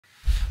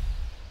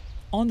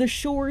On the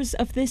shores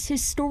of this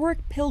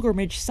historic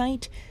pilgrimage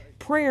site,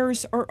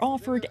 prayers are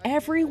offered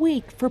every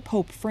week for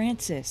Pope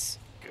Francis.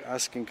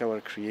 Asking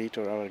our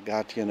Creator, our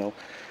God,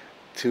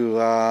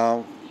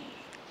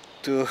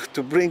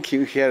 to bring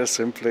you here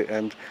simply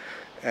and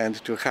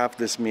to have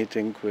this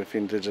meeting with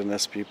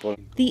indigenous people.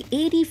 The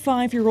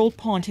 85-year-old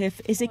pontiff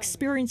is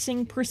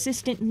experiencing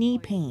persistent knee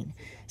pain,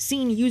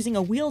 seen using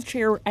a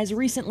wheelchair as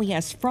recently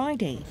as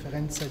Friday.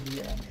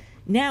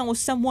 Now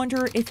some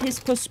wonder if his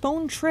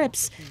postponed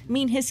trips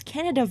mean his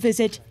Canada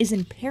visit is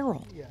in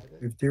peril.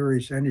 If there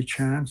is any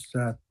chance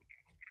that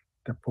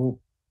the Pope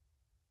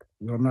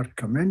will not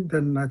come in,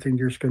 then I think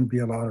there's going to be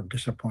a lot of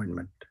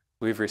disappointment.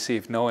 We've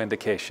received no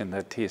indication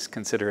that he's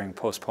considering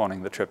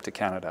postponing the trip to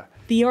Canada.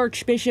 The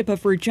Archbishop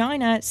of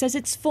Regina says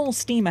it's full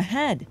steam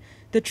ahead,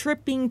 the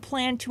trip being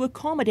planned to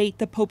accommodate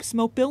the Pope's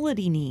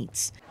mobility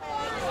needs.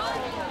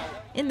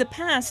 In the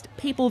past,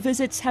 papal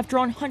visits have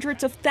drawn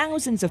hundreds of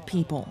thousands of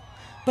people.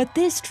 But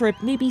this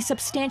trip may be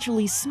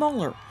substantially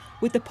smaller,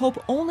 with the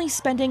Pope only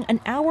spending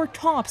an hour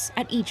tops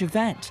at each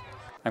event.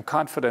 I'm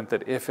confident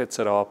that if it's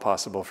at all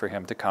possible for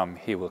him to come,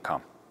 he will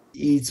come.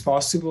 It's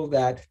possible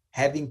that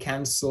having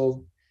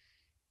canceled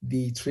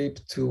the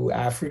trip to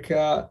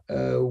Africa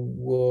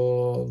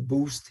will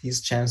boost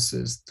his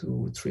chances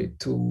to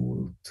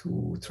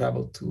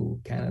travel to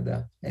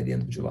Canada at the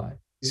end of July.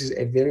 This is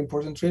a very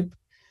important trip.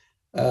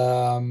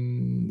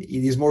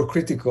 It is more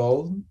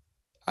critical,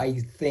 I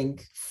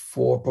think,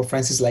 for Pope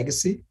Francis'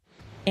 legacy.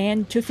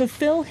 And to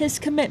fulfill his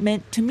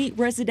commitment to meet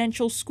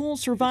residential school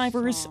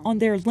survivors on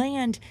their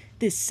land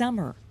this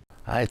summer.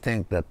 I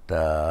think that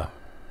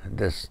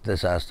this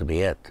has to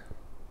be it,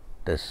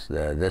 this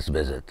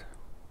visit.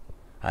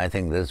 I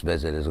think this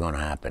visit is going to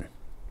happen.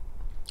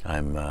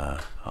 I'm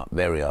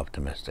very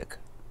optimistic.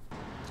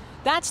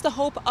 That's the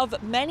hope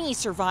of many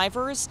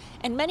survivors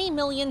and many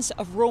millions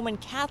of Roman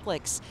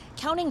Catholics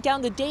counting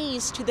down the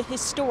days to the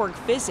historic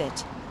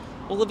visit.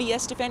 Olivia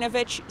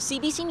Stefanovic,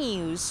 CBC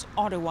News,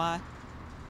 Ottawa.